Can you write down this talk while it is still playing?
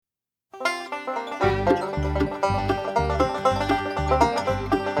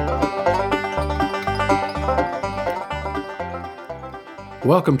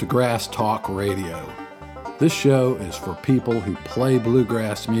Welcome to Grass Talk Radio. This show is for people who play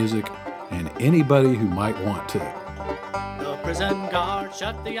bluegrass music and anybody who might want to. The prison guard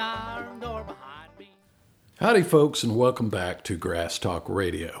shut the iron door behind me. Howdy, folks, and welcome back to Grass Talk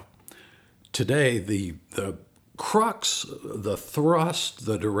Radio. Today, the crux, the thrust,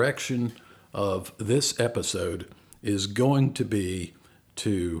 the direction of this episode is going to be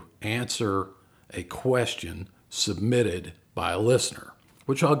to answer a question submitted by a listener,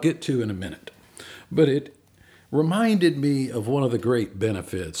 which I'll get to in a minute. But it reminded me of one of the great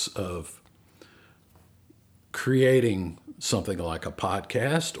benefits of creating something like a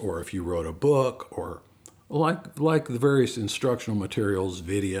podcast, or if you wrote a book, or like the various instructional materials,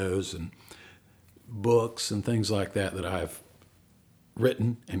 videos, and books and things like that that I've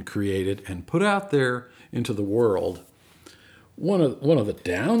written and created and put out there into the world. One of the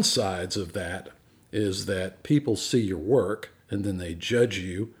downsides of that is that people see your work and then they judge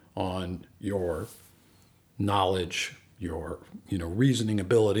you on your knowledge, your reasoning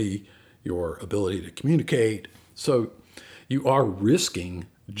ability, your ability to communicate. So you are risking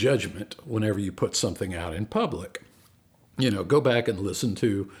judgment whenever you put something out in public. Go back and listen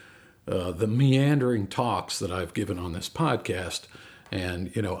to the meandering talks that I've given on this podcast,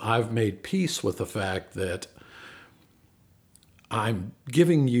 and I've made peace with the fact that I'm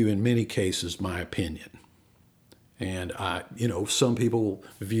giving you, in many cases, my opinion. And some people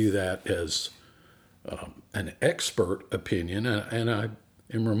view that as an expert opinion. And I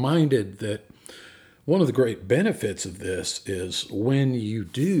am reminded that one of the great benefits of this is when you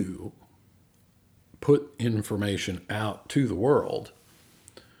do put information out to the world,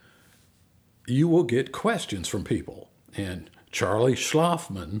 you will get questions from people. And Charlie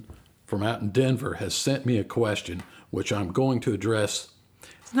Schlafman from out in Denver has sent me a question, which I'm going to address.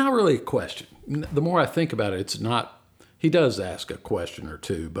 It's not really a question. The more I think about it, it's not. He does ask a question or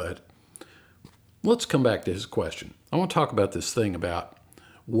two, but let's come back to his question. I want to talk about this thing about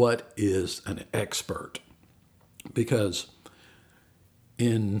what is an expert, because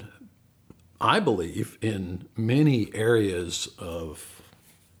I believe in many areas of,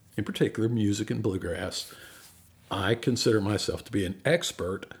 in particular, music and bluegrass, I consider myself to be an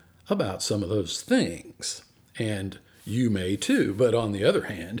expert about some of those things. And you may too, but on the other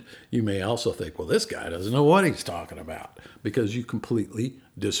hand, you may also think, well, this guy doesn't know what he's talking about, because you completely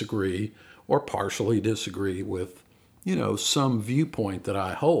disagree or partially disagree with, some viewpoint that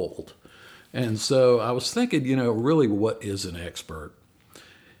I hold. And so I was thinking, really, what is an expert?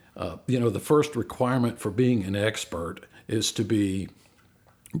 The first requirement for being an expert is to be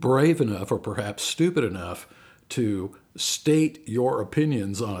brave enough, or perhaps stupid enough, to state your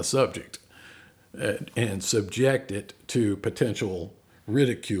opinions on a subject and subject it to potential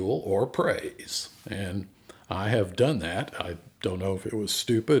ridicule or praise. And I have done that. I don't know if it was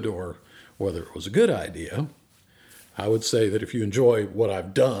stupid or whether it was a good idea. I would say that if you enjoy what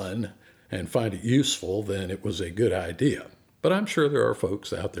I've done and find it useful, then it was a good idea. But I'm sure there are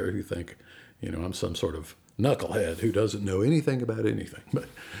folks out there who think, I'm some sort of knucklehead who doesn't know anything about anything. But,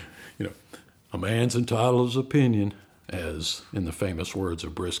 a man's entitled to his opinion, as in the famous words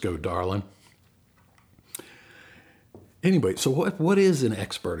of Briscoe Darling. Anyway, so what is an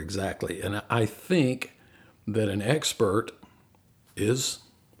expert exactly? And I think that an expert is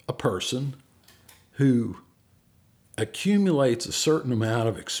a person who accumulates a certain amount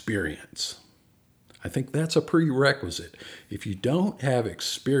of experience. I think that's a prerequisite. If you don't have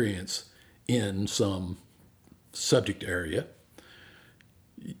experience in some subject area,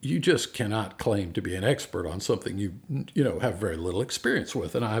 you just cannot claim to be an expert on something you have very little experience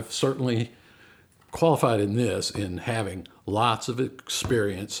with. And I've certainly qualified in this in having lots of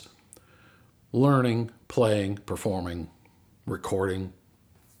experience learning, playing, performing, recording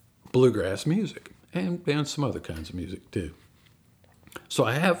bluegrass music and some other kinds of music too. So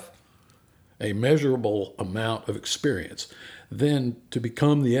I have a measurable amount of experience. Then to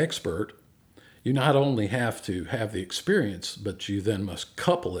become the expert, you not only have to have the experience, but you then must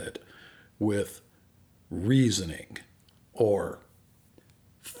couple it with reasoning or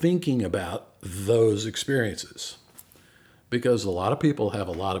thinking about those experiences. Because a lot of people have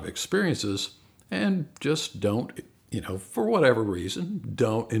a lot of experiences and just don't, for whatever reason,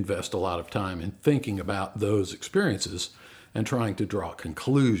 don't invest a lot of time in thinking about those experiences and trying to draw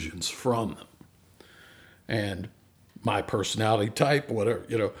conclusions from them. And my personality type,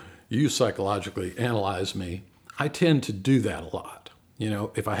 whatever, you psychologically analyze me, I tend to do that a lot.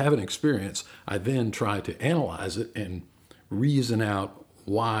 If I have an experience, I then try to analyze it and reason out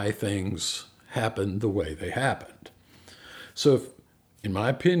why things happened the way they happened. So, in my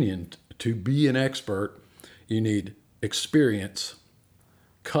opinion, to be an expert, you need experience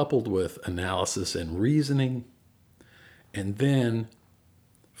coupled with analysis and reasoning, and then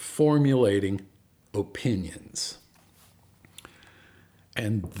formulating opinions,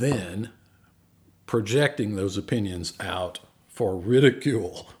 and then projecting those opinions out for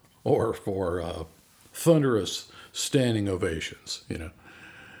ridicule or for thunderous standing ovations,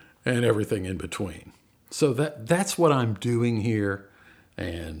 and everything in between. So that's what I'm doing here.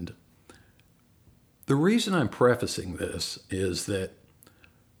 And the reason I'm prefacing this is that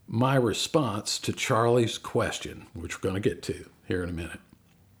my response to Charlie's question, which we're going to get to here in a minute,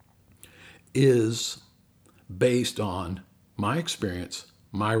 is based on my experience,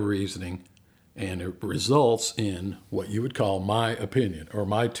 my reasoning, and it results in what you would call my opinion or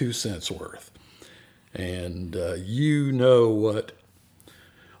my 2 cents worth. And what?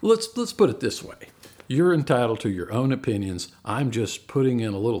 Let's put it this way. You're entitled to your own opinions. I'm just putting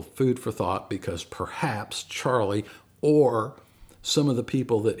in a little food for thought because perhaps Charlie or some of the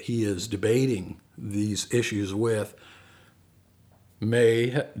people that he is debating these issues with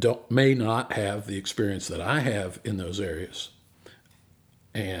may not have the experience that I have in those areas,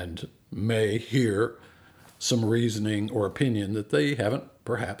 and may hear some reasoning or opinion that they haven't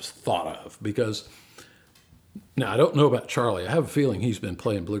perhaps thought of. Because now, I don't know about Charlie. I have a feeling he's been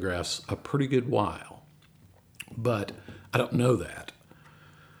playing bluegrass a pretty good while, but I don't know that.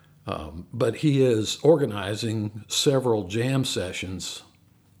 But he is organizing several jam sessions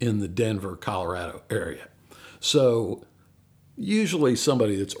in the Denver, Colorado area. So usually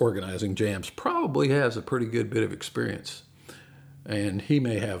somebody that's organizing jams probably has a pretty good bit of experience. And he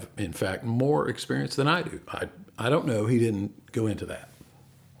may have, in fact, more experience than I do. I don't know. He didn't go into that.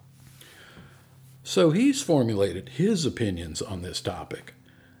 So he's formulated his opinions on this topic.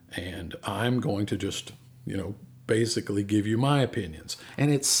 And I'm going to just, basically give you my opinions.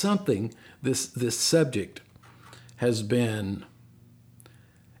 And it's something, this subject has been,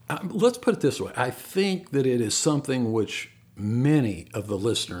 let's put it this way. I think that it is something which many of the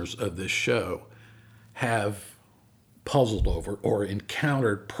listeners of this show have puzzled over or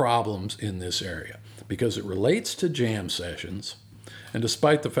encountered problems in this area, because it relates to jam sessions. And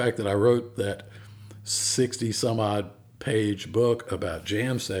despite the fact that I wrote that 60 some odd page book about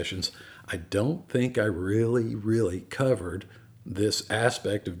jam sessions, I don't think I really covered this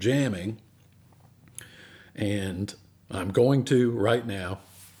aspect of jamming. And I'm going to right now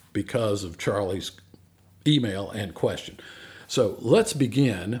because of Charlie's email and question. So let's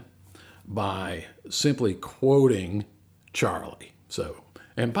begin by simply quoting Charlie.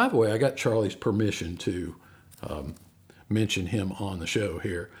 And by the way, I got Charlie's permission to mention him on the show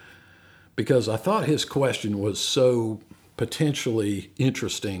here, because I thought his question was so potentially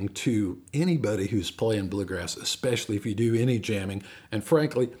interesting to anybody who's playing bluegrass, especially if you do any jamming. And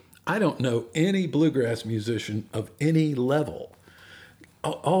frankly, I don't know any bluegrass musician of any level,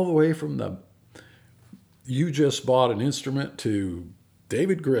 all the way from you just bought an instrument to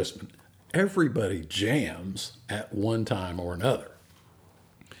David Grisman. Everybody jams at one time or another.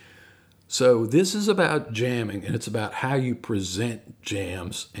 So this is about jamming, and it's about how you present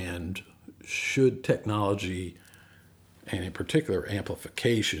jams, and should technology, and in particular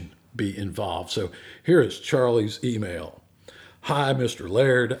amplification, be involved. So here is Charlie's email. Hi, Mr.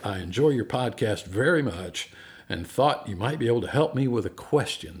 Laird. I enjoy your podcast very much and thought you might be able to help me with a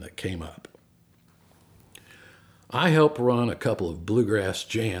question that came up. I help run a couple of bluegrass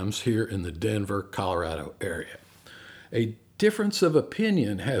jams here in the Denver, Colorado area. A difference of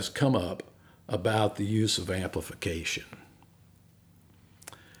opinion has come up about the use of amplification.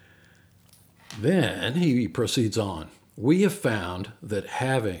 Then he proceeds on. We have found that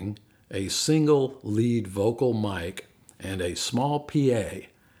having a single lead vocal mic and a small PA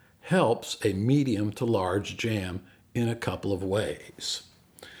helps a medium to large jam in a couple of ways.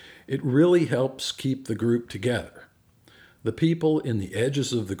 It really helps keep the group together. The people in the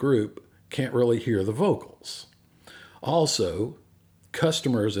edges of the group can't really hear the vocals. Also,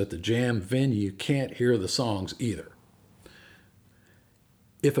 customers at the jam venue can't hear the songs either.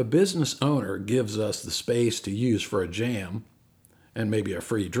 If a business owner gives us the space to use for a jam and maybe a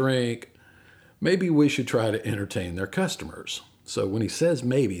free drink, maybe we should try to entertain their customers. So when he says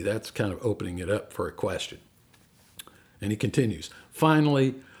maybe, that's kind of opening it up for a question. And he continues,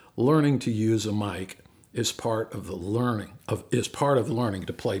 finally, learning to use a mic is part of learning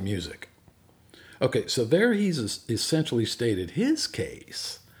to play music. Okay, so there he's essentially stated his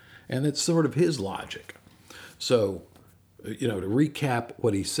case, and it's sort of his logic. So, to recap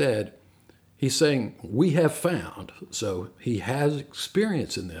what he said, he's saying we have found, so he has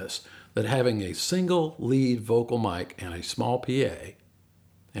experience in this, that having a single lead vocal mic and a small PA,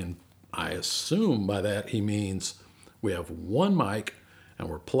 and I assume by that he means we have one mic and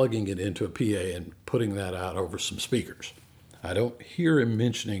we're plugging it into a PA and putting that out over some speakers. I don't hear him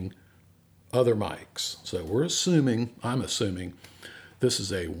mentioning other mics. So I'm assuming this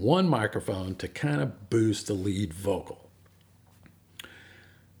is a one microphone to kind of boost the lead vocal.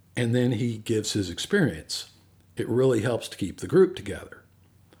 And then he gives his experience. It really helps to keep the group together.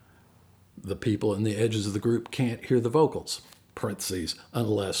 The people in the edges of the group can't hear the vocals, parentheses,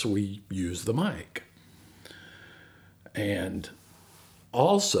 unless we use the mic. And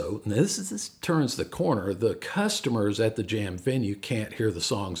also, this turns the corner, the customers at the jam venue can't hear the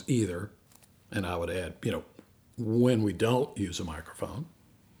songs either. And I would add, when we don't use a microphone.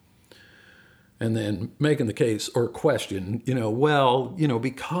 And then making the case or question,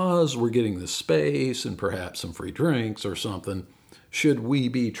 because we're getting the space and perhaps some free drinks or something, should we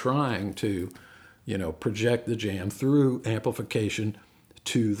be trying to, project the jam through amplification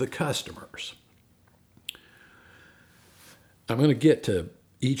to the customers? I'm going to get to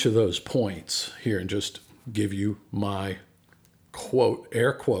each of those points here and just give you my quote,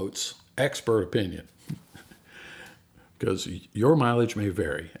 air quotes, expert opinion. Because your mileage may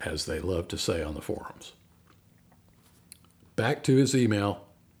vary, as they love to say on the forums. Back to his email.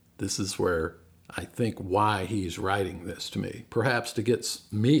 This is where I think why he's writing this to me. Perhaps to get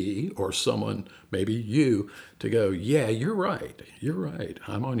me or someone, maybe you, to go, yeah, you're right. You're right.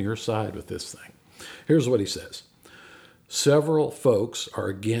 I'm on your side with this thing. Here's what he says. Several folks are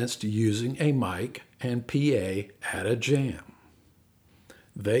against using a mic and PA at a jam.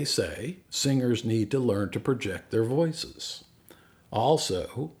 They say singers need to learn to project their voices.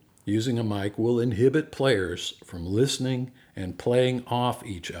 Also, using a mic will inhibit players from listening and playing off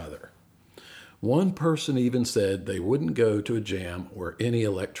each other. One person even said they wouldn't go to a jam where any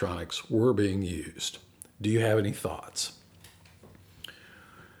electronics were being used. Do you have any thoughts?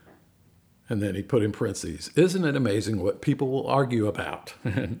 And then he put in parentheses, isn't it amazing what people will argue about?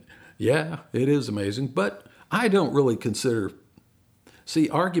 Yeah, it is amazing, but I don't really consider... See,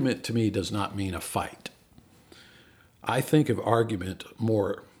 argument to me does not mean a fight. I think of argument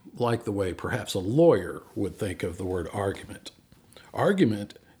more like the way perhaps a lawyer would think of the word argument.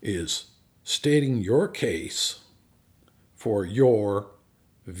 Argument is stating your case for your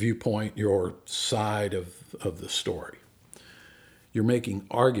viewpoint, your side of the story. You're making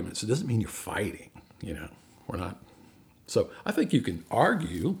arguments. It doesn't mean you're fighting, We're not. So I think you can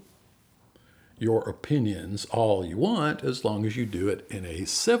argue your opinions all you want as long as you do it in a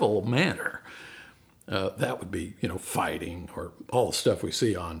civil manner. That would be, fighting or all the stuff we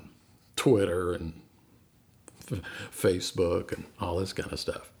see on Twitter and Facebook and all this kind of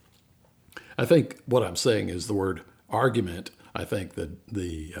stuff. I think what I'm saying is the word argument, I think that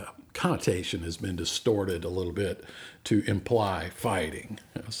the connotation has been distorted a little bit to imply fighting.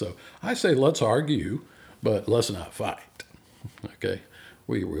 So I say let's argue, but let's not fight. Okay?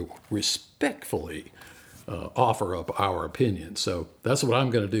 We will respectfully offer up our opinion. So that's what I'm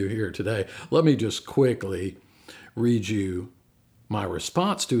going to do here today. Let me just quickly read you my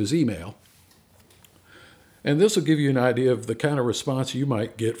response to his email. And this will give you an idea of the kind of response you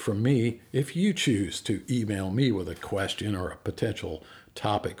might get from me if you choose to email me with a question or a potential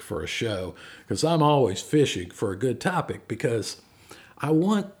topic for a show, because I'm always fishing for a good topic because I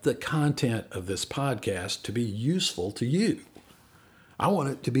want the content of this podcast to be useful to you. I want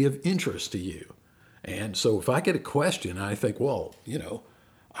it to be of interest to you. And so if I get a question, I think, well,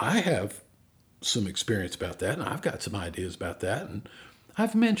 I have some experience about that, and I've got some ideas about that, and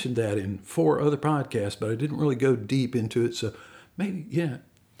I've mentioned that in 4 other podcasts, but I didn't really go deep into it. So maybe,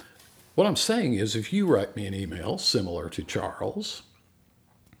 What I'm saying is if you write me an email similar to Charles,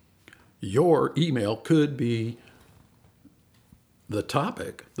 your email could be the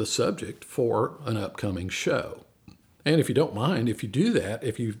topic, the subject for an upcoming show. And if you don't mind, if you do that,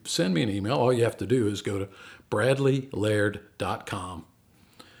 if you send me an email, all you have to do is go to bradleylaird.com.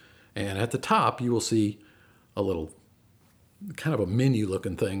 And at the top, you will see a little kind of a menu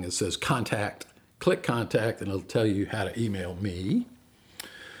looking thing that says contact. Click contact and it'll tell you how to email me.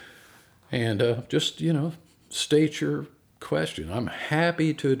 And just, state your question. I'm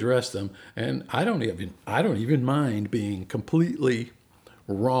happy to address them. And I don't even mind being completely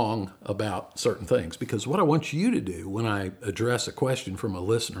wrong about certain things, because what I want you to do when I address a question from a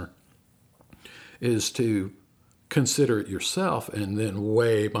listener is to consider it yourself and then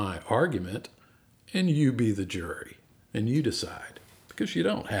weigh my argument, and you be the jury and you decide, because you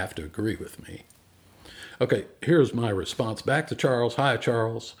don't have to agree with me. Okay, here's my response back to Charles. Hi,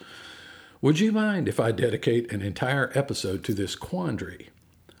 Charles. Would you mind if I dedicate an entire episode to this quandary?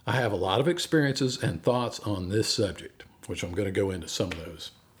 I have a lot of experiences and thoughts on this subject, which I'm going to go into some of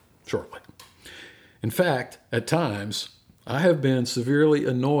those shortly. In fact, at times, I have been severely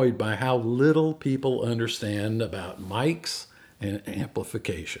annoyed by how little people understand about mics and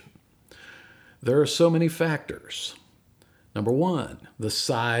amplification. There are so many factors. Number one, the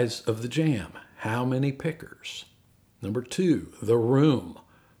size of the jam. How many pickers? Number two, the room,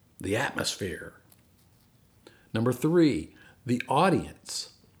 the atmosphere. Number three, the audience,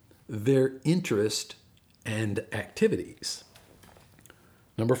 their interest and activities.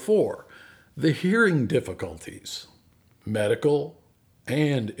 Number four, the hearing difficulties, medical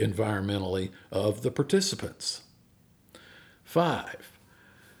and environmentally, of the participants. Five,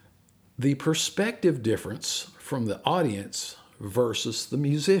 the perspective difference from the audience versus the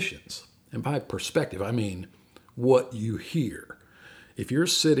musicians. And by perspective, I mean what you hear. If you're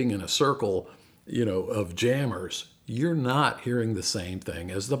sitting in a circle, of jammers, you're not hearing the same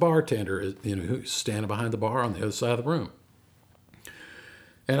thing as the bartender, who's standing behind the bar on the other side of the room.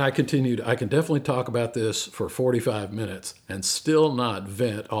 And I continued, I can definitely talk about this for 45 minutes and still not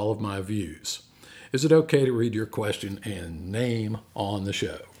vent all of my views. Is it okay to read your question and name on the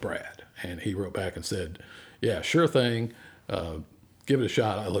show, Brad? And he wrote back and said, yeah, sure thing. Give it a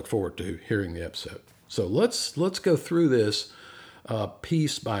shot. I look forward to hearing the episode. So let's go through this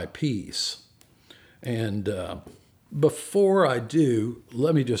piece by piece. And before I do,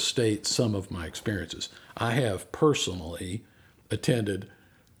 let me just state some of my experiences. I have personally attended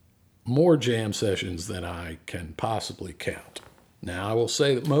more jam sessions than I can possibly count. Now, I will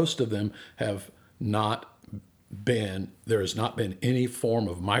say that most of them have not been, there has not been any form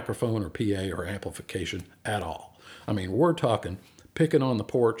of microphone or PA or amplification at all. I mean, we're talking picking on the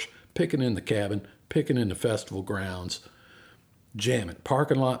porch, picking in the cabin, picking in the festival grounds, jamming,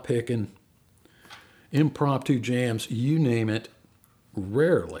 parking lot picking, impromptu jams, you name it.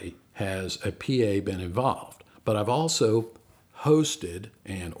 Rarely has a PA been involved. But I've also hosted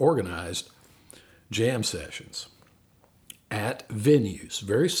and organized jam sessions at venues,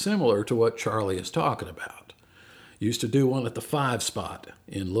 very similar to what Charlie is talking about. Used to do one at the 5 Spot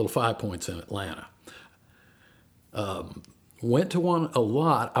in Little 5 Points in Atlanta. Went to one a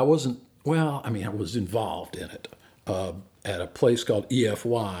lot. I was involved in it at a place called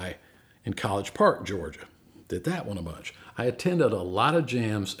EFY in College Park, Georgia. Did that one a bunch. I attended a lot of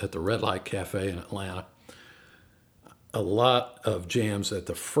jams at the Red Light Cafe in Atlanta, a lot of jams at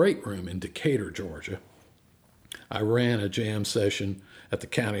the Freight Room in Decatur, Georgia. I ran a jam session at the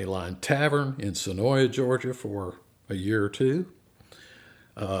County Line Tavern in Sonoya, Georgia for a year or two.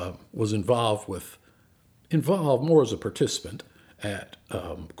 Was involved more as a participant at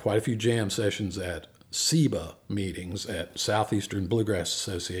quite a few jam sessions at SEBA meetings, at Southeastern Bluegrass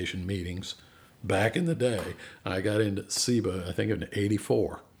Association meetings back in the day. I got into SEBA, I think in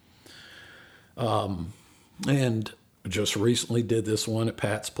 '84. And just recently did this one at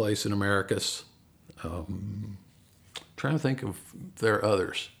Pat's Place in Americus. Trying to think if there are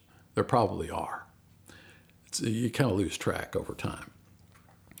others. There probably are. You kind of lose track over time.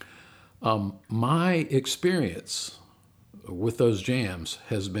 My experience with those jams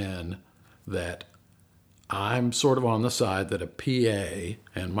has been that I'm sort of on the side that a PA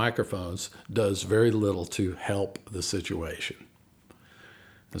and microphones does very little to help the situation.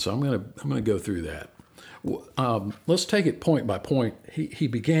 And so I'm going to go through that. Let's take it point by point. He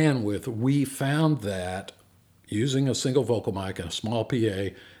began with, we found that using a single vocal mic and a small PA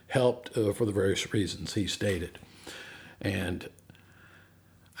helped for the various reasons he stated. And,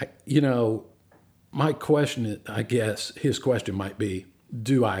 my question, I guess his question might be,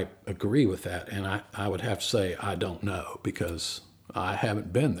 do I agree with that? And I would have to say I don't know, because I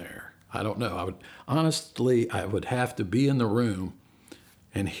haven't been there. I don't know. I would have to be in the room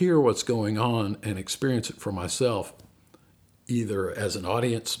and hear what's going on and experience it for myself, either as an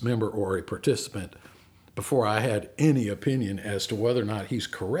audience member or a participant, before I had any opinion as to whether or not he's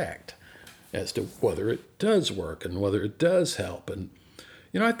correct, as to whether it does work and whether it does help. And,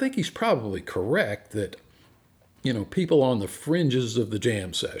 I think he's probably correct that, people on the fringes of the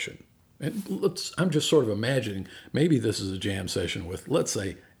jam session, and I'm just sort of imagining, maybe this is a jam session with, let's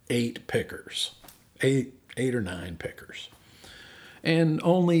say, 8 pickers, eight or 9 pickers. And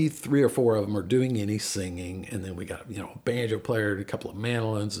only 3 or 4 of them are doing any singing. And then we got, a banjo player and a couple of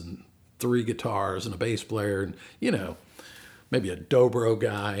mandolins and 3 guitars and a bass player and, maybe a dobro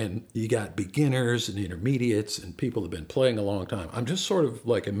guy. And you got beginners and intermediates and people that have been playing a long time. I'm just sort of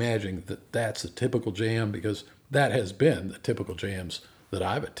like imagining that that's a typical jam, because that has been the typical jams that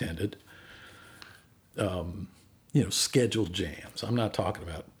I've attended. Scheduled jams. I'm not talking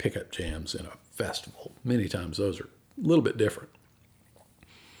about pickup jams in a festival. Many times those are a little bit different.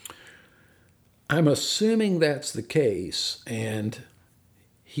 I'm assuming that's the case, and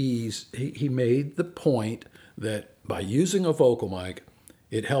he made the point that by using a vocal mic,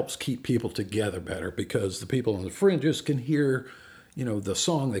 it helps keep people together better because the people on the fringes can hear, the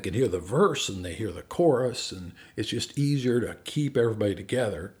song, they can hear the verse and they hear the chorus, and it's just easier to keep everybody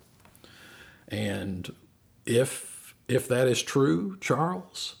together. And if that is true,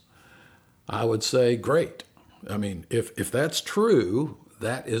 Charles, I would say great. I mean, if that's true,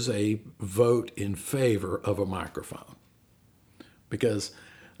 that is a vote in favor of a microphone. Because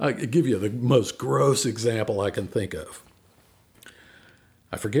I'll give you the most gross example I can think of.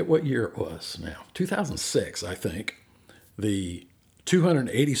 I forget what year it was now, 2006, I think. The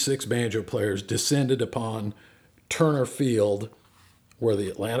 286 banjo players descended upon Turner Field, where the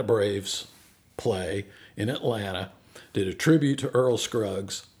Atlanta Braves play in Atlanta, did a tribute to Earl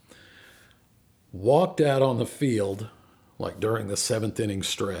Scruggs, walked out on the field, like during the seventh inning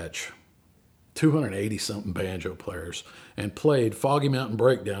stretch, 280-something banjo players, and played Foggy Mountain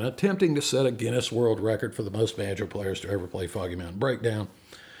Breakdown, attempting to set a Guinness World Record for the most banjo players to ever play Foggy Mountain Breakdown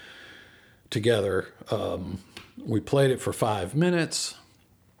together. We played it for 5 minutes,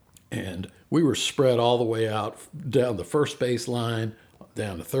 and we were spread all the way out down the first base line,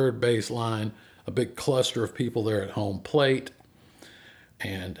 down the third base line, a big cluster of people there at home plate,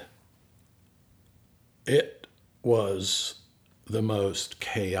 and it was the most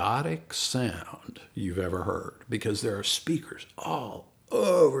chaotic sound you've ever heard because there are speakers all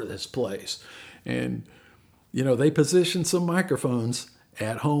over this place. And, they positioned some microphones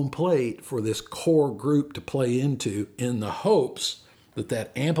at home plate for this core group to play into in the hopes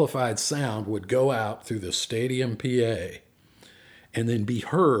that amplified sound would go out through the stadium PA and then be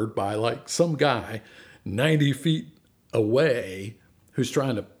heard by like some guy 90 feet away who's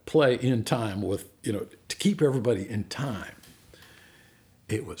trying to play in time with, to keep everybody in time.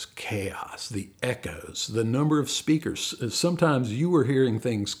 It was chaos, the echoes, the number of speakers. Sometimes you were hearing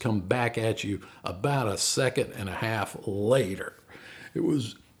things come back at you about a second and a half later. It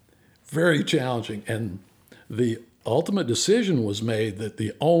was very challenging. And the ultimate decision was made that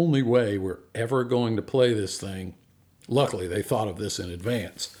the only way we're ever going to play this thing, luckily they thought of this in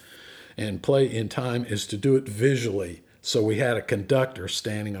advance, and play in time is to do it visually. So we had a conductor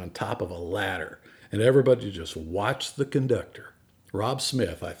standing on top of a ladder, and everybody just watched the conductor. Rob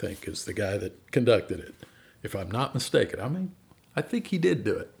Smith, I think, is the guy that conducted it, if I'm not mistaken. I think he did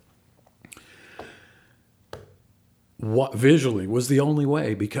do it. What visually was the only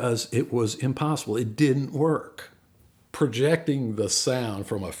way because it was impossible. It didn't work. Projecting the sound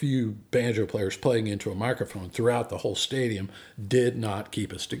from a few banjo players playing into a microphone throughout the whole stadium did not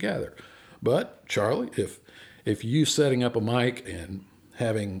keep us together. But, Charlie, if you setting up a mic and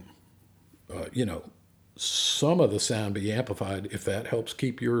having, some of the sound be amplified, if that helps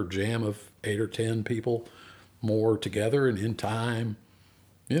keep your jam of 8 or 10 people more together and in time,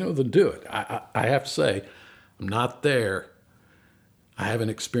 then do it. I have to say, I'm not there. I haven't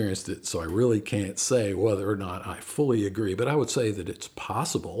experienced it, so I really can't say whether or not I fully agree, but I would say that it's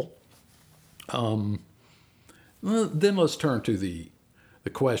possible. Well, then let's turn to the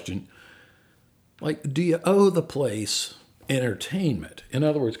question. Like, do you owe the place entertainment? In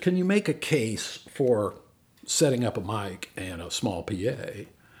other words, can you make a case for setting up a mic and a small PA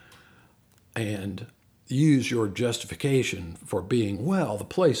and use your justification for being, well, the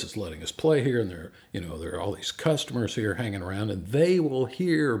place is letting us play here, and there are all these customers here hanging around, and they will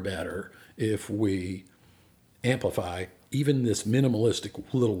hear better if we amplify even this minimalistic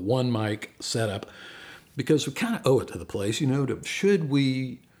little one mic setup, because we kind of owe it to the place,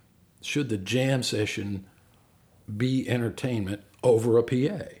 should the jam session be entertainment over a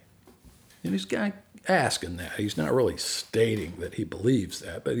PA? And he's asking that. He's not really stating that he believes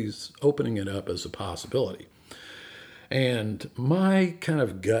that, but he's opening it up as a possibility. And my kind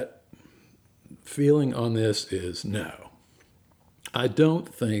of gut feeling on this is no. I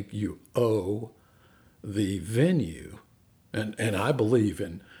don't think you owe the venue, and I believe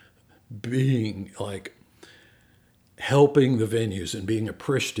in being like helping the venues and being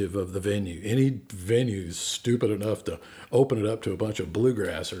appreciative of the venue. Any venue's stupid enough to open it up to a bunch of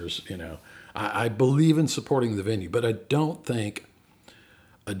bluegrassers, I believe in supporting the venue, but I don't think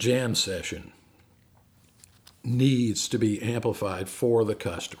a jam session needs to be amplified for the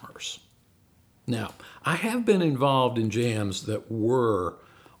customers. Now, I have been involved in jams that were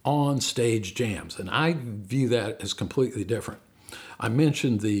on-stage jams, and I view that as completely different. I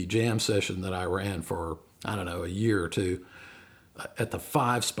mentioned the jam session that I ran for, a year or two at the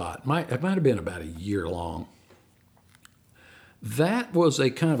 5 spot. It might have been about a year long. That was a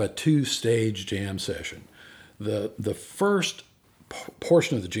kind of a 2-stage jam session. The first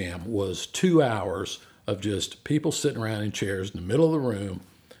portion of the jam was 2 hours of just people sitting around in chairs in the middle of the room,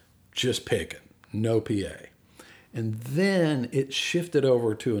 just picking, no PA. And then it shifted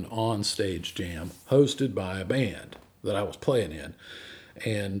over to an on-stage jam hosted by a band that I was playing in.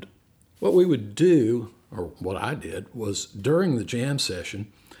 And what we would do, or what I did, was during the jam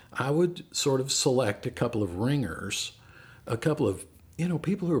session, I would sort of select a couple of ringers, a couple of,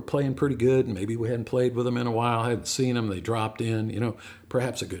 people who were playing pretty good, and maybe we hadn't played with them in a while, hadn't seen them, they dropped in,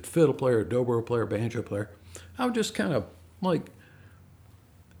 perhaps a good fiddle player, dobro player, banjo player. I would just kind of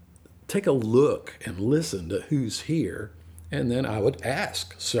take a look and listen to who's here, and then I would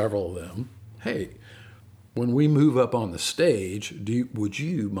ask several of them, hey, when we move up on the stage, would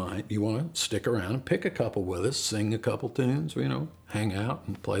you mind, you want to stick around and pick a couple with us, sing a couple tunes, hang out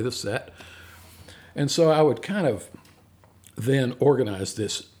and play the set? And so I would kind of then organize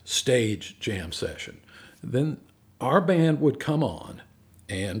this stage jam session. Then our band would come on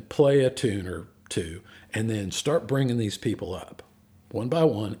and play a tune or two, and then start bringing these people up, one by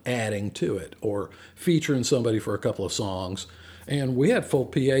one, adding to it, or featuring somebody for a couple of songs. And we had full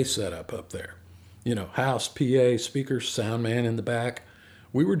PA setup up there. House, PA, speakers, sound man in the back.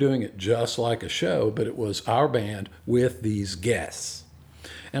 We were doing it just like a show, but it was our band with these guests.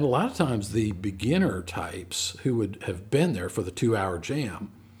 And a lot of times the beginner types who would have been there for the 2-hour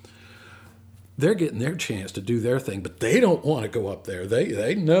jam, they're getting their chance to do their thing, but they don't want to go up there.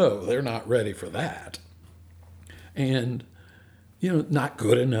 They know they're not ready for that. And, not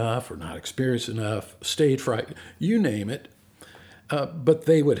good enough or not experienced enough, stage fright, you name it. But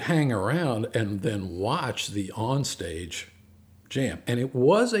they would hang around and then watch the onstage jam. And it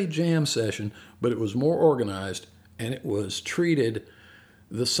was a jam session, but it was more organized, and it was treated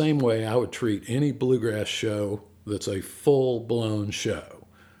the same way I would treat any bluegrass show that's a full-blown show.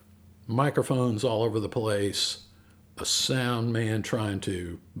 Microphones all over the place, a sound man trying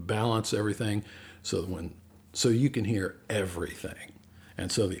to balance everything so you can hear everything.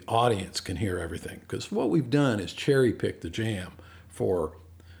 And so the audience can hear everything. Because what we've done is cherry-pick the jam for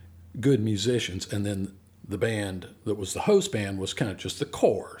good musicians, and then the band that was the host band was kind of just the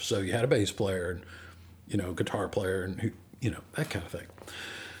core. So you had a bass player and, guitar player and, that kind of thing.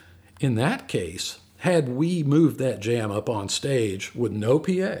 In that case, had we moved that jam up on stage with no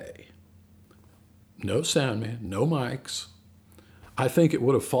PA, no sound man, no mics, I think it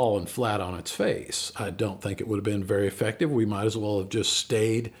would have fallen flat on its face. I don't think it would have been very effective. We might as well have just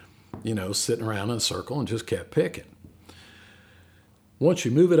stayed, sitting around in a circle and just kept picking. Once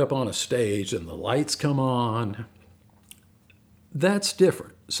you move it up on a stage and the lights come on, that's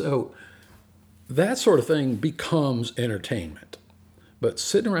different. So that sort of thing becomes entertainment. But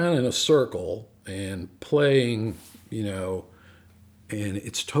sitting around in a circle and playing, and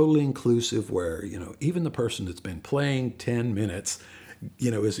it's totally inclusive where, even the person that's been playing 10 minutes,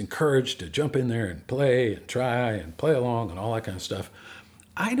 is encouraged to jump in there and play and try and play along and all that kind of stuff.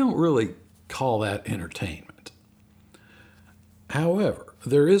 I don't really call that entertainment. However,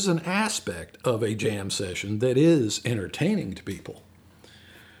 there is an aspect of a jam session that is entertaining to people.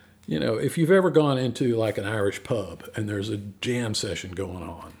 If you've ever gone into like an Irish pub and there's a jam session going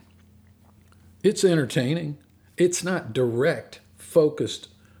on, it's entertaining. It's not direct, focused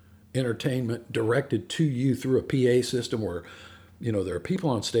entertainment directed to you through a PA system where, there are people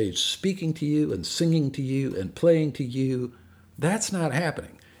on stage speaking to you and singing to you and playing to you. That's not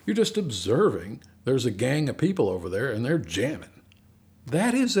happening. You're just observing. There's a gang of people over there and they're jamming.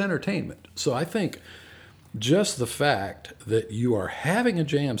 That is entertainment. So I think just the fact that you are having a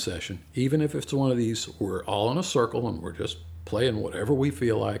jam session, even if it's one of these, we're all in a circle and we're just playing whatever we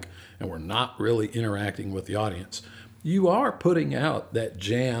feel like and we're not really interacting with the audience, you are putting out that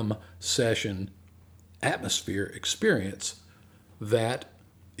jam session atmosphere experience that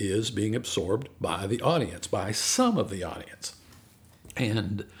is being absorbed by the audience, by some of the audience.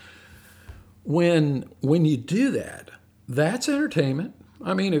 And when you do that, that's entertainment.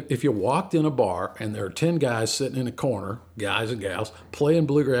 I mean, if you walked in a bar and there are 10 guys sitting in a corner, guys and gals, playing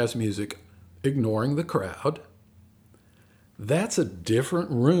bluegrass music, ignoring the crowd, that's a different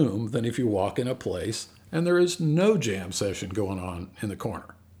room than if you walk in a place and there is no jam session going on in the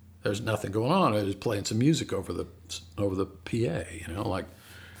corner. There's nothing going on. They're just playing some music over the PA, like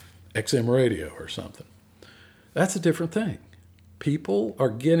XM radio or something. That's a different thing. People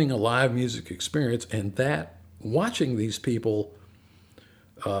are getting a live music experience, and that watching these people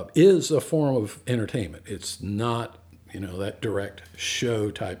is a form of entertainment. It's not, that direct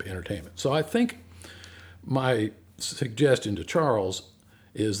show type entertainment. So I think my suggestion to Charles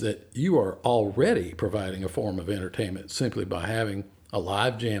is that you are already providing a form of entertainment simply by having a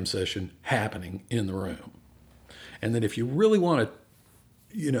live jam session happening in the room. And then if you really want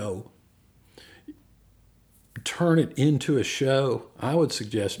to, turn it into a show, I would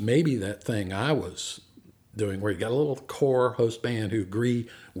suggest maybe that thing I was doing, where you got a little core host band who agree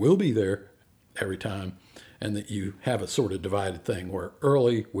will be there every time, and that you have a sort of divided thing where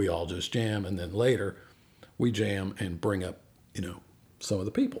early we all just jam, and then later we jam and bring up, some of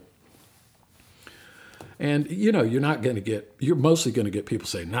the people. And, you're mostly going to get people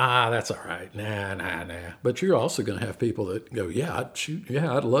say, nah, that's all right. Nah. But you're also going to have people that go, yeah,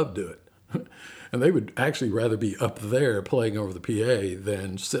 I'd love to do it. And they would actually rather be up there playing over the PA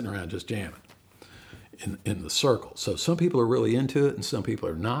than sitting around just jamming in the circle. So some people are really into it and some people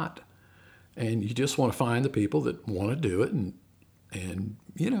are not. And you just want to find the people that want to do it. And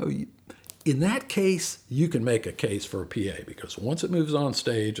in that case, you can make a case for a PA, because once it moves on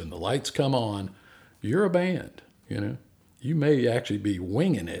stage and the lights come on, you're a band. You may actually be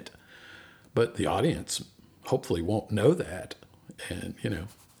winging it, but the audience hopefully won't know that. And,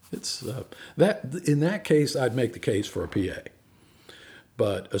 it's that in that case, I'd make the case for a PA.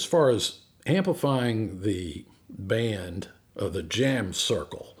 But as far as amplifying the band of the jam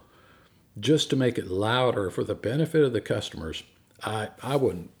circle, just to make it louder for the benefit of the customers, I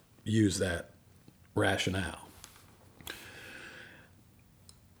wouldn't use that rationale.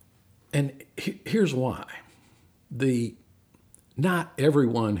 And here's why. Not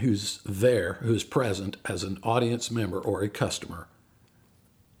everyone who's there, who's present as an audience member or a customer,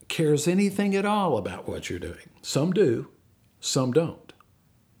 cares anything at all about what you're doing. Some do, some don't.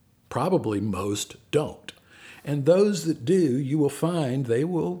 Probably most don't. And those that do, you will find they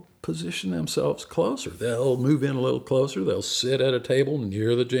will position themselves closer. They'll move in a little closer. They'll sit at a table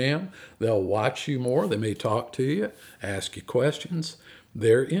near the jam. They'll watch you more. They may talk to you, ask you questions.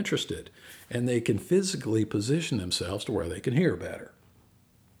 They're interested, and they can physically position themselves to where they can hear better.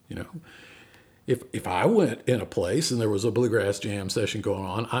 If I went in a place and there was a bluegrass jam session going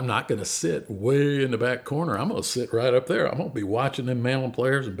on, I'm not going to sit way in the back corner. I'm going to sit right up there. I'm going to be watching them mandolin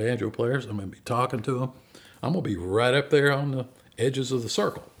players and banjo players. I'm going to be talking to them. I'm going to be right up there on the edges of the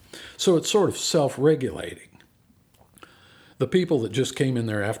circle. So it's sort of self-regulating. The people that just came in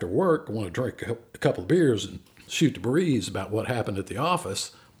there after work want to drink a couple of beers and shoot the breeze about what happened at the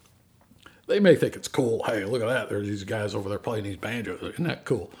office. They may think it's cool. Hey, look at that. There's these guys over there playing these banjos. Isn't that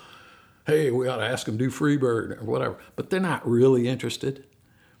cool? Hey, we ought to ask them to do Freebird or whatever. But they're not really interested.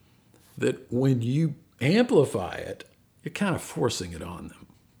 That when you amplify it, you're kind of forcing it on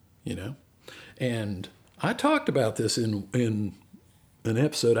them, And I talked about this in an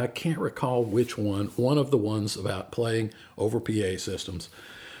episode. I can't recall which one of the ones about playing over PA systems,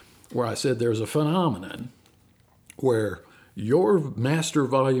 where I said there's a phenomenon where your master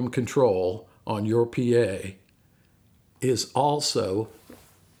volume control on your PA is also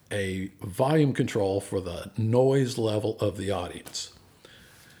a volume control for the noise level of the audience.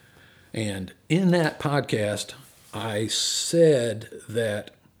 And in that podcast, I said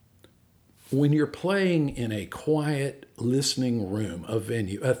that when you're playing in a quiet listening room, a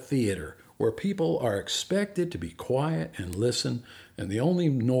venue, a theater, where people are expected to be quiet and listen, and the only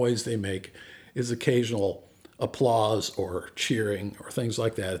noise they make is occasional applause or cheering or things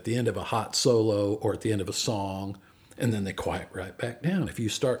like that at the end of a hot solo or at the end of a song, and then they quiet right back down. If you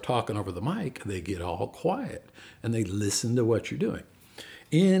start talking over the mic, they get all quiet and they listen to what you're doing.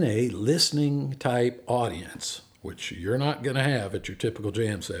 In a listening type audience, which you're not going to have at your typical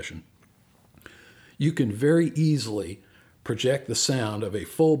jam session, you can very easily project the sound of a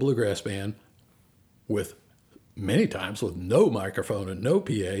full bluegrass band with many times with no microphone and no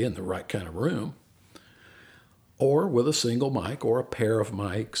PA in the right kind of room, or with a single mic or a pair of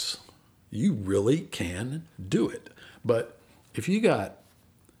mics. You really can do it. But if you got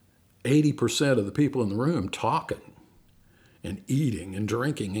 80% of the people in the room talking and eating and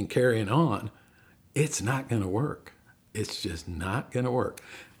drinking and carrying on, it's not going to work. It's just not going to work.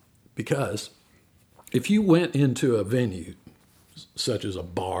 Because if you went into a venue, such as a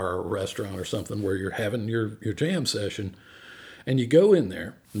bar or restaurant or something where you're having your jam session, and you go in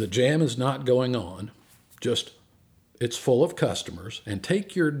there, and the jam is not going on, just it's full of customers, and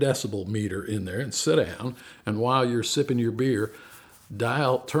take your decibel meter in there and sit down, and while you're sipping your beer,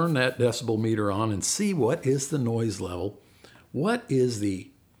 turn that decibel meter on and see what is the noise level, what is the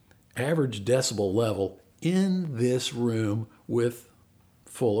average decibel level in this room with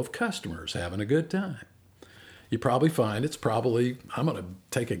full of customers having a good time. You probably find I'm going to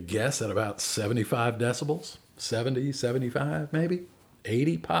take a guess at about 75 decibels, 70, 75 maybe,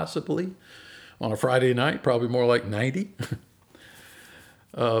 80 possibly. On a Friday night, probably more like 90.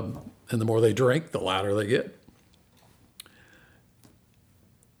 And the more they drink, the louder they get.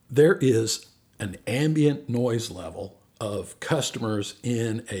 There is an ambient noise level of customers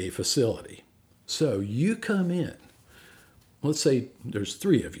in a facility. So you come in let's say there's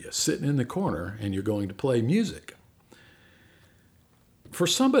 3 of you sitting in the corner and you're going to play music. For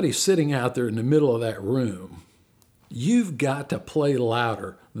somebody sitting out there in the middle of that room, you've got to play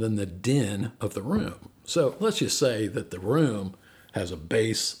louder than the din of the room. So let's just say that the room has a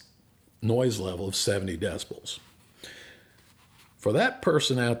bass noise level of 70 decibels. For that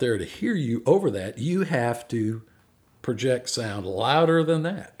person out there to hear you over that, you have to project sound louder than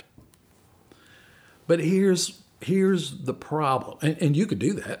that. But here's the problem. And you could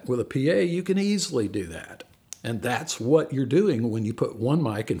do that with a PA. You can easily do that. And that's what you're doing when you put one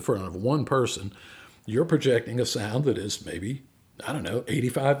mic in front of one person. You're projecting a sound that is maybe,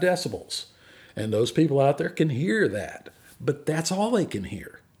 85 decibels. And those people out there can hear that. But that's all they can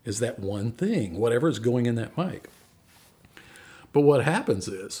hear is that one thing, whatever is going in that mic. But what happens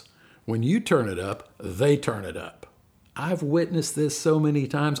is when you turn it up, they turn it up. I've witnessed this so many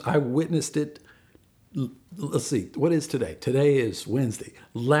times. I witnessed it. Let's see, what is today? Today is Wednesday.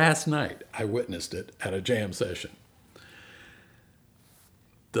 Last night, I witnessed it at a jam session.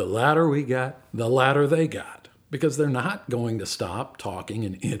 The louder we got, the louder they got, because they're not going to stop talking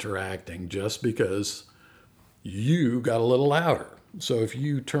and interacting just because you got a little louder. So if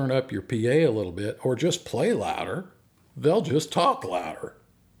you turn up your PA a little bit or just play louder, they'll just talk louder.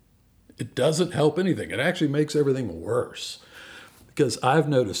 It doesn't help anything. It actually makes everything worse. Because I've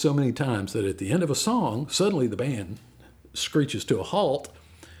noticed so many times that at the end of a song, suddenly the band screeches to a halt,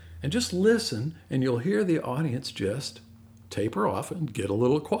 and just listen, and you'll hear the audience just taper off and get a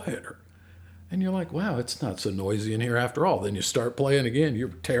little quieter. And you're like, wow, it's not so noisy in here after all. Then you start playing again, you're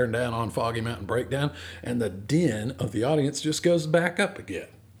tearing down on Foggy Mountain Breakdown, and the din of the audience just goes back up again.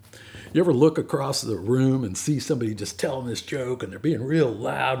 You ever look across the room and see somebody just telling this joke and they're being real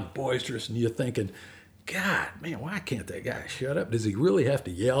loud and boisterous and you're thinking, God, man, why can't that guy shut up? Does he really have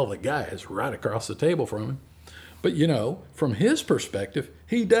to yell? The guy is right across the table from him. But from his perspective,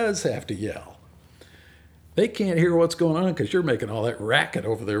 he does have to yell. They can't hear what's going on because you're making all that racket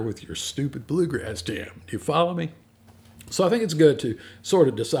over there with your stupid bluegrass jam. Do you follow me? So I think it's good to sort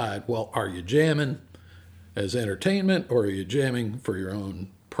of decide, well, are you jamming as entertainment or are you jamming for your own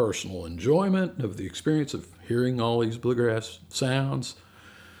personal enjoyment of the experience of hearing all these bluegrass sounds?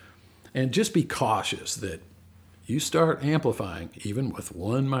 And just be cautious that you start amplifying, even with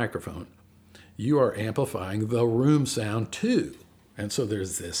one microphone, you are amplifying the room sound too. And so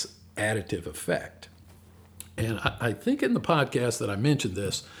there's this additive effect. And I think in the podcast that I mentioned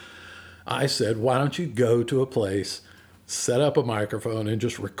this, I said, why don't you go to a place, set up a microphone, and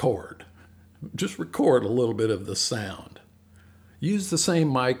just record. Just record a little bit of the sound. Use the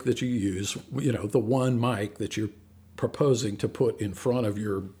same mic that you use, the one mic that you're proposing to put in front of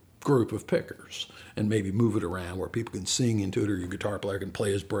your group of pickers, and maybe move it around where people can sing into it or your guitar player can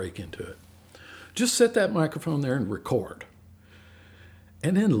play his break into it. Just set that microphone there and record.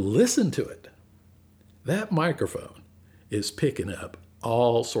 And then listen to it. That microphone is picking up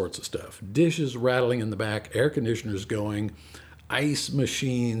all sorts of stuff. Dishes rattling in the back, air conditioners going, ice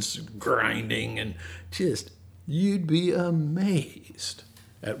machines grinding, and just, you'd be amazed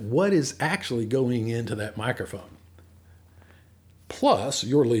at what is actually going into that microphone. Plus,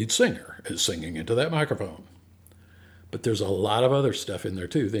 your lead singer is singing into that microphone. But there's a lot of other stuff in there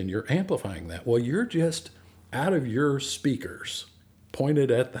too. Then you're amplifying that. Well, you're just out of your speakers pointed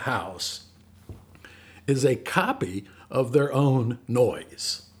at the house is a copy of their own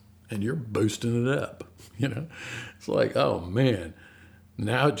noise. And you're boosting it up. It's like, oh man,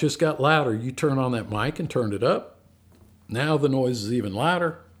 now it just got louder. You turn on that mic and turned it up. Now the noise is even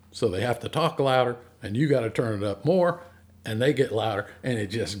louder. So they have to talk louder and you got to turn it up more. And they get louder, and it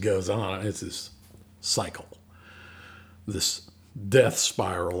just goes on. It's this cycle, this death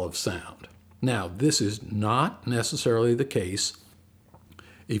spiral of sound. Now, this is not necessarily the case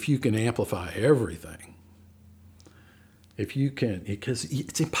if you can amplify everything. If you can, because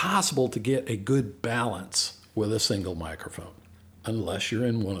it's impossible to get a good balance with a single microphone unless you're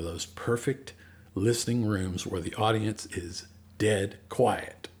in one of those perfect listening rooms where the audience is dead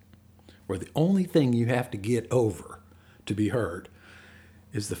quiet, where the only thing you have to get over to be heard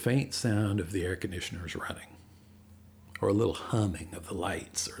is the faint sound of the air conditioners running or a little humming of the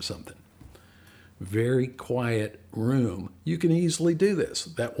lights or something. Very quiet room. You can easily do this.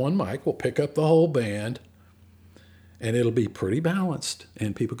 That one mic will pick up the whole band and it'll be pretty balanced,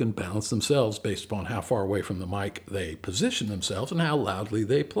 and people can balance themselves based upon how far away from the mic they position themselves and how loudly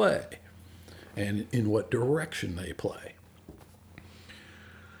they play and in what direction they play.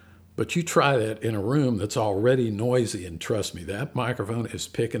 But you try that in a room that's already noisy, and trust me, that microphone is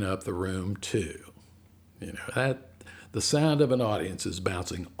picking up the room too. The sound of an audience is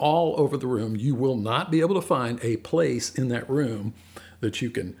bouncing all over the room. You will not be able to find a place in that room that you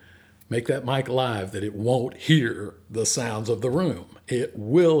can make that mic live that it won't hear the sounds of the room. It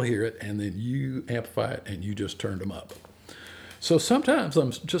will hear it, and then you amplify it and you just turned them up. So sometimes,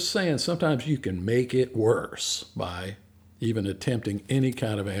 I'm just saying, sometimes you can make it worse by even attempting any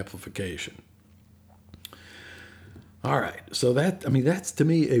kind of amplification. All right, so that's to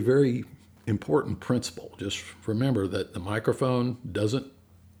me a very important principle. Just remember that the microphone doesn't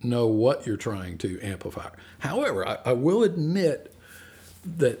know what you're trying to amplify. However, I will admit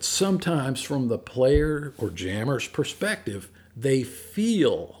that sometimes from the player or jammer's perspective, they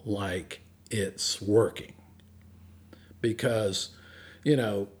feel like it's working because,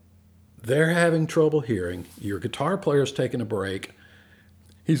 they're having trouble hearing. Your guitar player's taking a break.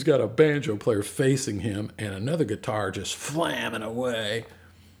 He's got a banjo player facing him and another guitar just flamming away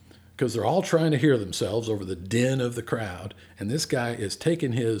because they're all trying to hear themselves over the din of the crowd. And this guy is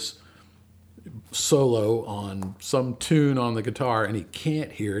taking his solo on some tune on the guitar and he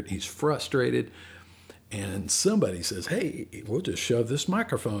can't hear it. He's frustrated. And somebody says, hey, we'll just shove this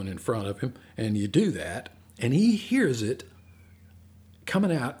microphone in front of him. And you do that. And he hears it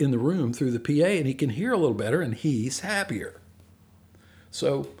coming out in the room through the PA and he can hear a little better and he's happier.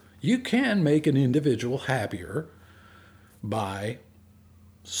 So you can make an individual happier by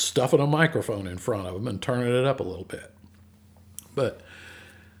stuffing a microphone in front of them and turning it up a little bit. But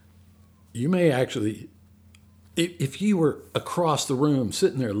you may actually, if you were across the room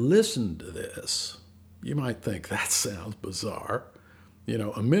sitting there listening to this, you might think that sounds bizarre.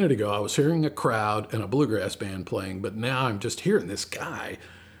 A minute ago I was hearing a crowd and a bluegrass band playing, but now I'm just hearing this guy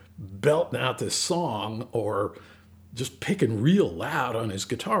belting out this song or just picking real loud on his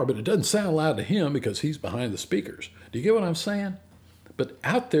guitar, but it doesn't sound loud to him because he's behind the speakers. Do you get what I'm saying? But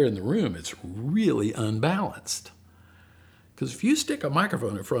out there in the room, it's really unbalanced. Because if you stick a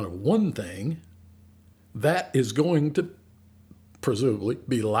microphone in front of one thing, that is going to presumably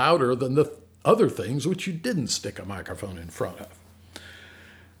be louder than the other things which you didn't stick a microphone in front of.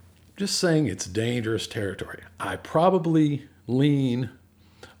 Just saying it's dangerous territory. I probably lean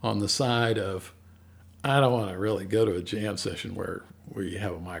on the side of I don't want to really go to a jam session where you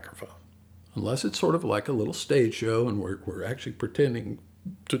have a microphone. Unless it's sort of like a little stage show and we're actually pretending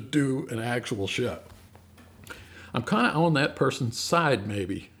to do an actual show. I'm kind of on that person's side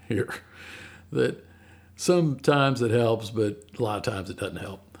maybe here. That sometimes it helps, but a lot of times it doesn't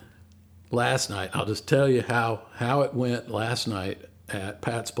help. Last night, I'll just tell you how it went last night at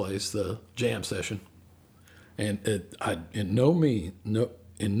Pat's place, the jam session. And in no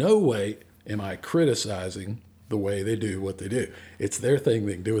way am I criticizing the way they do what they do. It's their thing.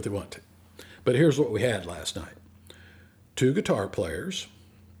 They can do what they want to. But here's what we had last night. 2 guitar players,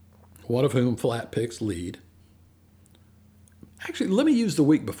 one of whom flat picks lead. Actually, let me use the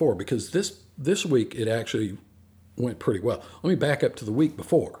week before because this week it actually went pretty well. Let me back up to the week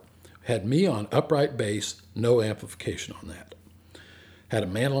before. Had me on upright bass, no amplification on that. Had a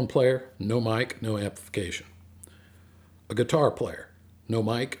mandolin player, no mic, no amplification. A guitar player, no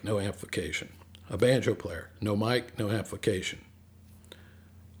mic, no amplification. A banjo player, no mic, no amplification.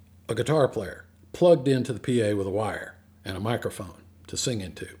 A guitar player, plugged into the PA with a wire and a microphone to sing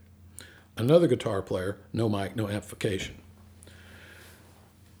into. Another guitar player, no mic, no amplification.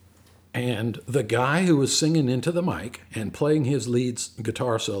 And the guy who was singing into the mic and playing his lead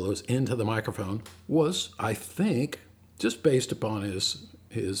guitar solos into the microphone was, I think, just based upon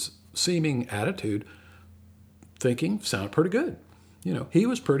his seeming attitude, thinking sounded pretty good. He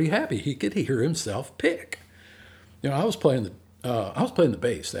was pretty happy. He could hear himself pick. I was playing the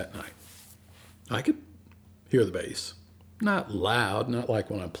bass that night. I could hear the bass. Not loud, not like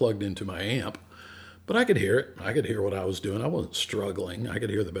when I plugged into my amp, but I could hear it. I could hear what I was doing. I wasn't struggling. I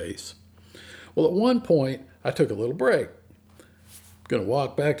could hear the bass. Well, at one point, I took a little break. Going to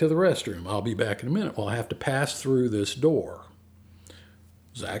walk back to the restroom. I'll be back in a minute. Well, I have to pass through this door.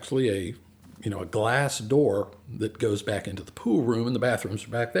 It's actually a glass door that goes back into the pool room, and the bathrooms are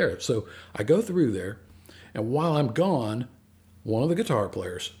back there. So I go through there, and while I'm gone, one of the guitar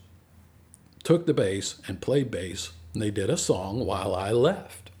players took the bass and played bass, and they did a song while I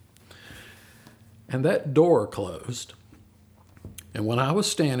left. And that door closed, and when I was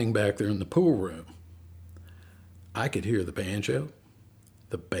standing back there in the pool room, I could hear the banjo,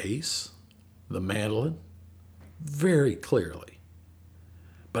 the bass, the mandolin very clearly.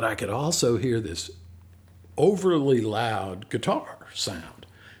 But I could also hear this overly loud guitar sound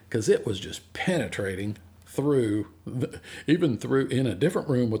because it was just penetrating through, even through in a different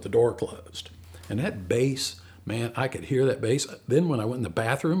room with the door closed. And that bass, man, I could hear that bass. Then when I went in the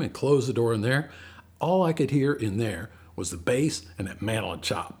bathroom and closed the door in there, all I could hear in there was the bass and that mandolin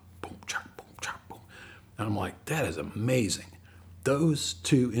chop. Boom, chop, boom, chop, boom. And I'm like, that is amazing. Those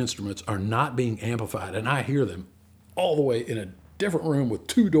two instruments are not being amplified, and I hear them all the way in a different room with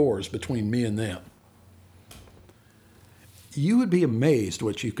two doors between me and them. You would be amazed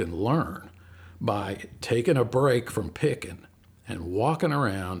what you can learn by taking a break from picking and walking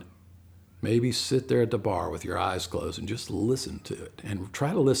around. Maybe sit there at the bar with your eyes closed and just listen to it, and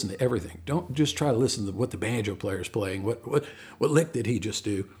try to listen to everything. Don't just try to listen to what the banjo player is playing. What lick did he just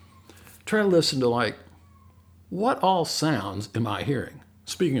do? Try to listen to, like, what all sounds am I hearing?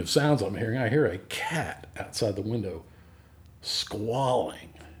 Speaking of sounds I'm hearing, I hear a cat outside the window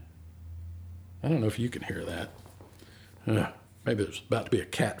squalling. I don't know if you can hear that. Maybe there's about to be a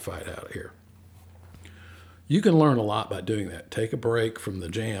cat fight out here. You can learn a lot by doing that. Take a break from the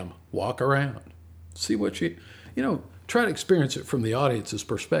jam, walk around, see what try to experience it from the audience's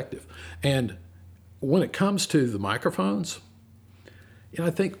perspective. And when it comes to the microphones, I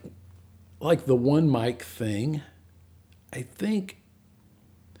think, like the one mic thing, I think,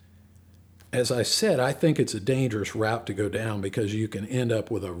 as I said, I think it's a dangerous route to go down because you can end up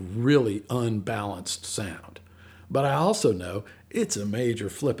with a really unbalanced sound. But I also know it's a major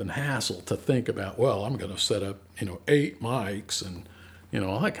flipping hassle to think about, well, I'm going to set up, 8 mics and,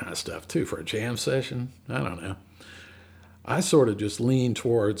 all that kind of stuff too for a jam session. I don't know. I sort of just lean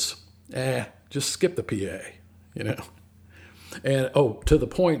towards, just skip the PA, And, to the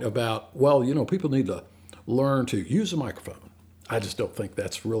point about, well, people need to learn to use a microphone. I just don't think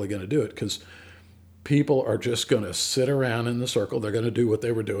that's really going to do it because people are just going to sit around in the circle. They're going to do what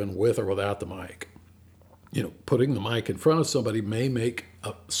they were doing with or without the mic. Putting the mic in front of somebody may make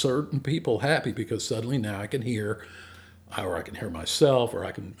certain people happy because suddenly now I can hear, or I can hear myself, or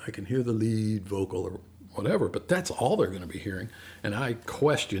I can hear the lead vocal or whatever, but that's all they're going to be hearing. And I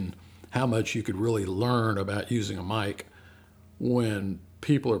question how much you could really learn about using a mic when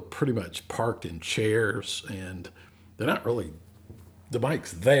people are pretty much parked in chairs and they're not really, the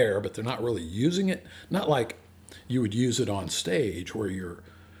mic's there, but they're not really using it. Not like you would use it on stage where you're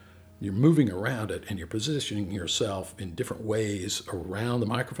moving around it and you're positioning yourself in different ways around the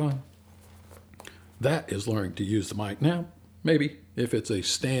microphone. That is learning to use the mic. Now, maybe if it's a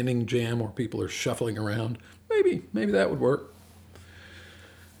standing jam where people are shuffling around, maybe that would work.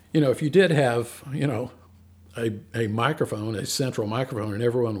 If you did have, a microphone, a central microphone, and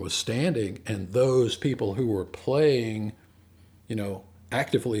everyone was standing, and those people who were playing,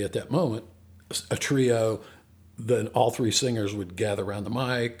 actively at that moment, a trio, then all 3 singers would gather around the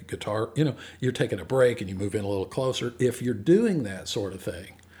mic, guitar, you're taking a break and you move in a little closer. If you're doing that sort of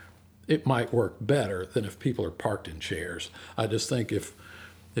thing, it might work better than if people are parked in chairs. I just think if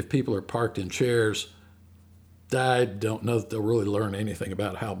people are parked in chairs, I don't know that they'll really learn anything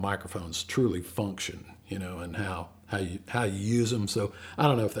about how microphones truly function, and how you use them. So I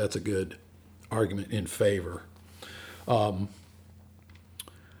don't know if that's a good argument in favor.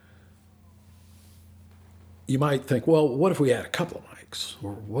 You might think, well, what if we add a couple of mics?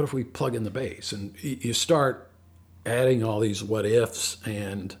 Or what if we plug in the bass? And you start adding all these what ifs,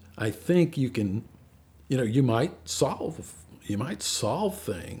 and I think you can, you might solve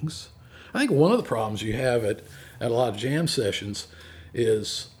things. I think one of the problems you have at a lot of jam sessions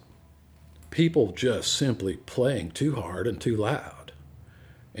is people just simply playing too hard and too loud.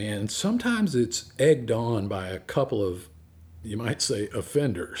 And sometimes it's egged on by a couple of, you might say,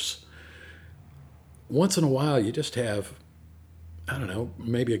 offenders. Once in a while, you just have, I don't know,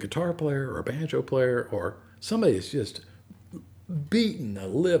 maybe a guitar player or a banjo player or somebody that's just beating the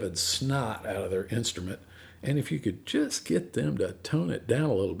living snot out of their instrument. And if you could just get them to tone it down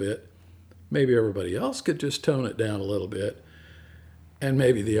a little bit, maybe everybody else could just tone it down a little bit, and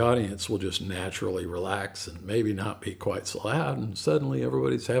maybe the audience will just naturally relax and maybe not be quite so loud, and suddenly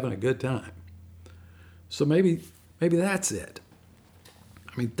everybody's having a good time. So maybe that's it.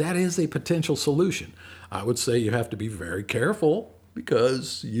 I mean, that is a potential solution. I would say you have to be very careful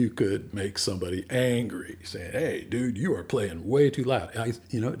because you could make somebody angry saying, hey, dude, you are playing way too loud.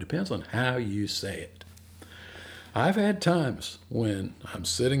 It depends on how you say it. I've had times when I'm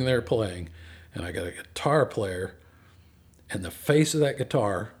sitting there playing and I got a guitar player and the face of that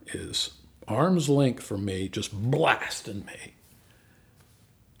guitar is arm's length from me, just blasting me.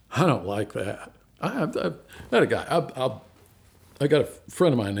 I don't like that. I've had a guy, I got a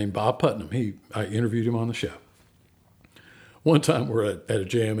friend of mine named Bob Putnam. I interviewed him on the show. One time we're at a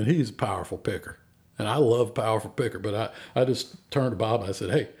jam, and he's a powerful picker. And I love powerful picker, but I just turned to Bob and I said,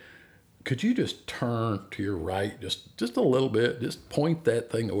 hey, could you just turn to your right just a little bit? Just point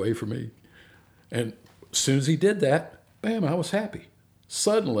that thing away from me. And as soon as he did that, bam, I was happy.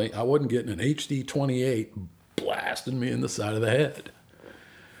 Suddenly, I wasn't getting an HD 28 blasting me in the side of the head.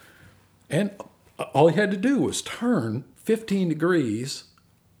 And all he had to do was turn 15 degrees,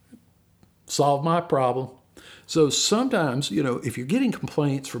 solve my problem. So sometimes, if you're getting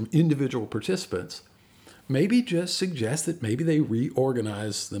complaints from individual participants, maybe just suggest that maybe they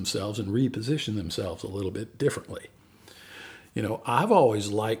reorganize themselves and reposition themselves a little bit differently. I've always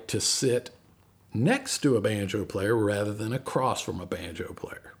liked to sit next to a banjo player rather than across from a banjo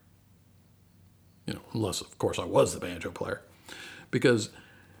player. Unless, of course, I was the banjo player. Because,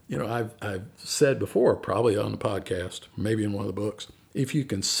 I've said before, probably on the podcast, maybe in one of the books, if you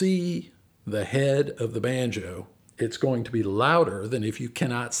can see the head of the banjo, it's going to be louder than if you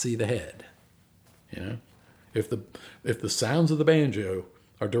cannot see the head. If the sounds of the banjo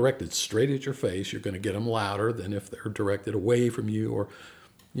are directed straight at your face, you're going to get them louder than if they're directed away from you. Or,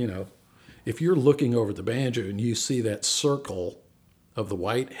 if you're looking over the banjo and you see that circle of the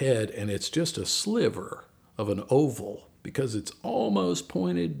white head and it's just a sliver of an oval because it's almost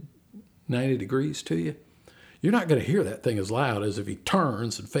pointed 90 degrees to you, you're not going to hear that thing as loud as if he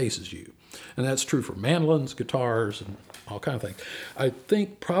turns and faces you. And that's true for mandolins, guitars, and all kinds of things. I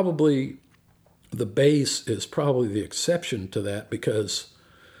think probably the bass is probably the exception to that because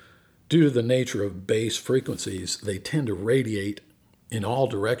due to the nature of bass frequencies, they tend to radiate in all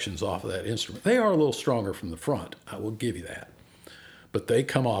directions off of that instrument. They are a little stronger from the front, I will give you that. But they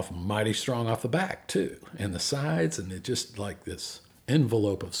come off mighty strong off the back too, and the sides, and it's just like this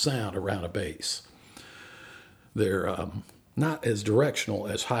envelope of sound around a bass. They're not as directional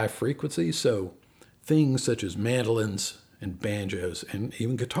as high frequencies, so things such as mandolins and banjos and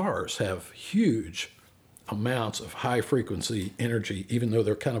even guitars have huge amounts of high frequency energy, even though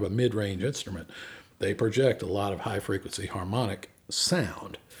they're kind of a mid-range instrument. They project a lot of high frequency harmonic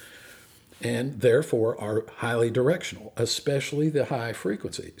sound and therefore are highly directional, especially the high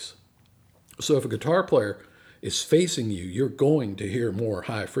frequencies. So if a guitar player is facing you, you're going to hear more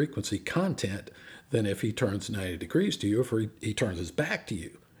high frequency content than if he turns 90 degrees to you, or if he turns his back to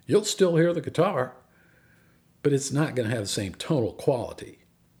you. You'll still hear the guitar, but it's not going to have the same tonal quality.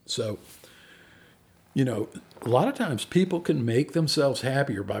 So, a lot of times people can make themselves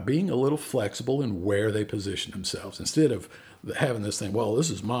happier by being a little flexible in where they position themselves. Instead of having this thing, well, this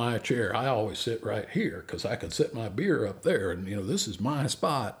is my chair. I always sit right here because I can set my beer up there. And, this is my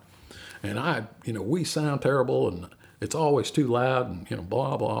spot. And we sound terrible and it's always too loud and,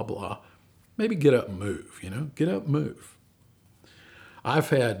 blah, blah, blah. Maybe get up and move, get up and move. I've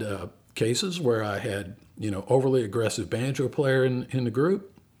had cases where I had, overly aggressive banjo player in the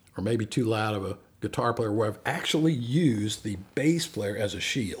group, or maybe too loud of a guitar player, where I've actually used the bass player as a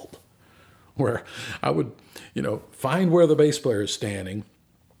shield, where I would, find where the bass player is standing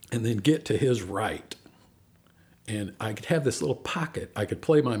and then get to his right. And I could have this little pocket I could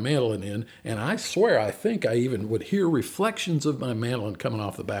play my mandolin in, and I swear I think I even would hear reflections of my mandolin coming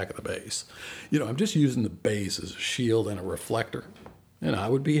off the back of the bass. I'm just using the bass as a shield and a reflector, and I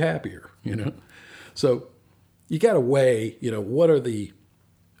would be happier, So you got to weigh, what are the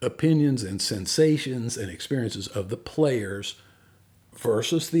opinions and sensations and experiences of the players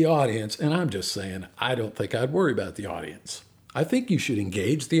versus the audience. And I'm just saying, I don't think I'd worry about the audience. I think you should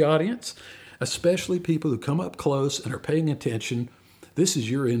engage the audience, especially people who come up close and are paying attention. This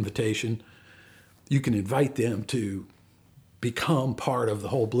is your invitation. You can invite them to become part of the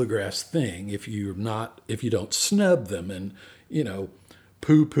whole bluegrass thing if you don't snub them and,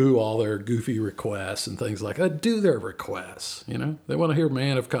 poo-poo all their goofy requests and things like that. Do their requests, They want to hear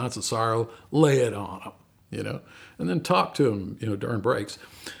Man of Constant Sorrow, lay it on them, and then talk to them, during breaks.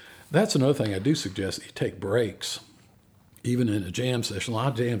 That's another thing I do suggest that you take breaks, even in a jam session. A lot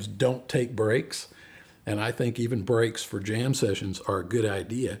of jams don't take breaks, and I think even breaks for jam sessions are a good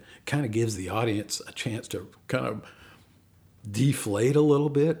idea. Kind of gives the audience a chance to kind of deflate a little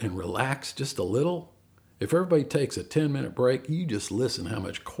bit and relax just a little. If everybody takes a 10-minute break, you just listen how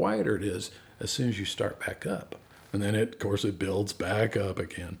much quieter it is as soon as you start back up. And then, of course, it builds back up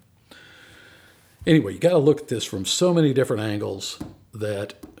again. Anyway, you got to look at this from so many different angles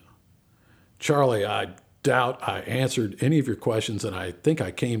that, Charlie, I doubt I answered any of your questions, and I think I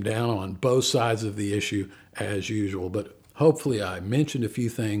came down on both sides of the issue as usual. But hopefully I mentioned a few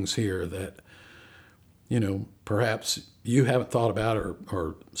things here that, perhaps you haven't thought about,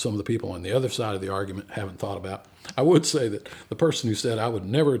 or some of the people on the other side of the argument haven't thought about. I would say that the person who said I would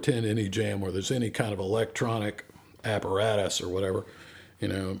never attend any jam where there's any kind of electronic apparatus or whatever,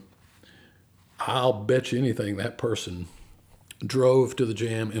 I'll bet you anything that person drove to the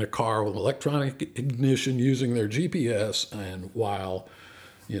jam in a car with electronic ignition using their GPS and while,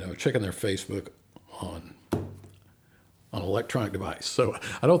 checking their Facebook on on an electronic device. So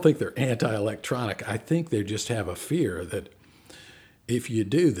I don't think they're anti-electronic. I think they just have a fear that if you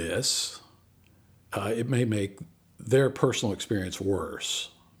do this, it may make their personal experience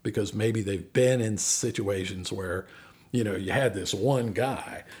worse, because maybe they've been in situations where, you had this one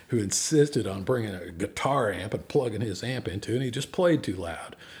guy who insisted on bringing a guitar amp and plugging his amp into it, and he just played too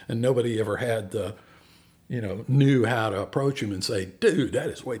loud. And nobody ever had knew how to approach him and say, dude, that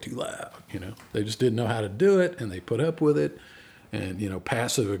is way too loud. They just didn't know how to do it, and they put up with it, and,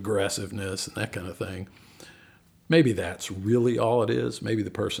 passive aggressiveness and that kind of thing. Maybe that's really all it is. Maybe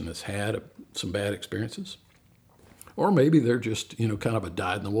the person has had some bad experiences. Or maybe they're just, kind of a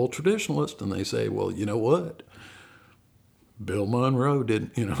dyed-in-the-wool traditionalist, and they say, well, you know what? Bill Monroe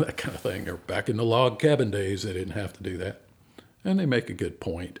didn't, that kind of thing. Or back in the log cabin days, they didn't have to do that. And they make a good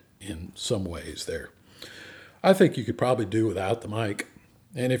point in some ways there. I think you could probably do without the mic.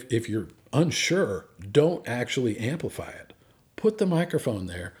 And if you're unsure, don't actually amplify it. Put the microphone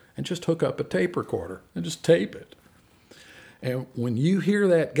there and just hook up a tape recorder and just tape it. And when you hear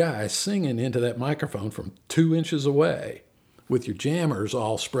that guy singing into that microphone from 2 inches away with your jammers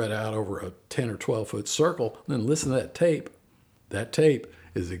all spread out over a 10 or 12 foot circle, then listen to that tape. That tape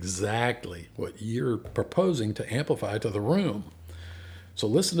is exactly what you're proposing to amplify to the room. So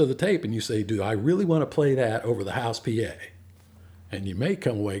listen to the tape and you say, do I really want to play that over the house PA? And you may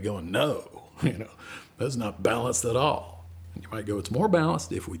come away going, no, that's not balanced at all. And you might go, it's more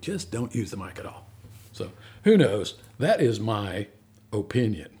balanced if we just don't use the mic at all. So who knows? That is my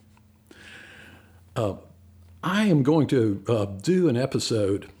opinion. I am going to do an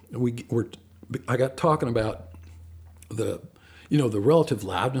episode. I got talking about the relative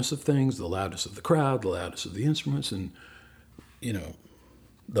loudness of things, the loudness of the crowd, the loudness of the instruments, and,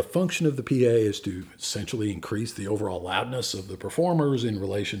 the function of the PA is to essentially increase the overall loudness of the performers in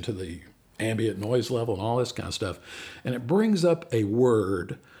relation to the ambient noise level and all this kind of stuff. And it brings up a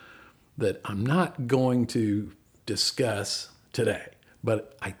word that I'm not going to discuss today,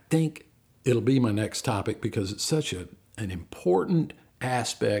 but I think it'll be my next topic because it's such an important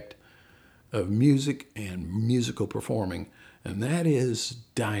aspect of music and musical performing, and that is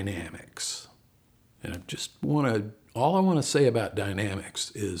dynamics. And all I want to say about dynamics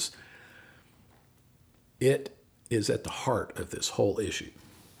is it is at the heart of this whole issue.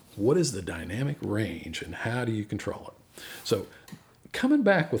 What is the dynamic range and how do you control it? So coming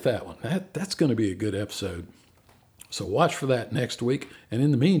back with that one, that's going to be a good episode. So watch for that next week. And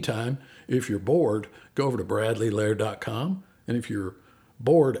in the meantime, if you're bored, go over to bradleylaird.com. And if you're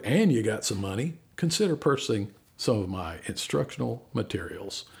bored and you got some money, consider purchasing some of my instructional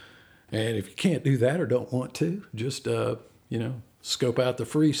materials. And if you can't do that or don't want to, just, scope out the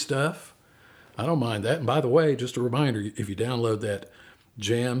free stuff. I don't mind that. And by the way, just a reminder, if you download that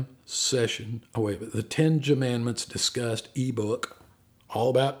jam session, the 10 Jamandments Discussed ebook, all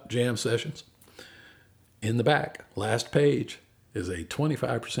about jam sessions, in the back, last page, is a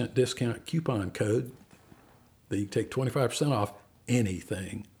 25% discount coupon code that you can take 25% off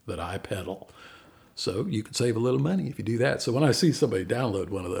anything that I peddle. So you can save a little money if you do that. So when I see somebody download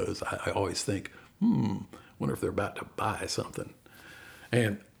one of those, I always think, wonder if they're about to buy something.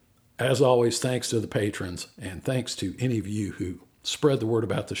 And as always, thanks to the patrons and thanks to any of you who spread the word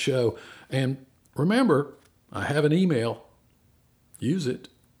about the show. And remember, I have an email. Use it.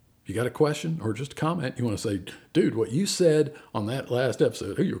 If you got a question or just a comment, you want to say, dude, what you said on that last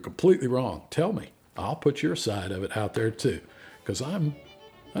episode, you're completely wrong. Tell me. I'll put your side of it out there too. Because I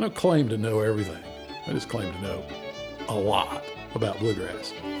don't claim to know everything. I just claim to know a lot about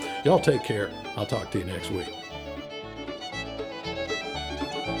bluegrass. Y'all take care. I'll talk to you next week.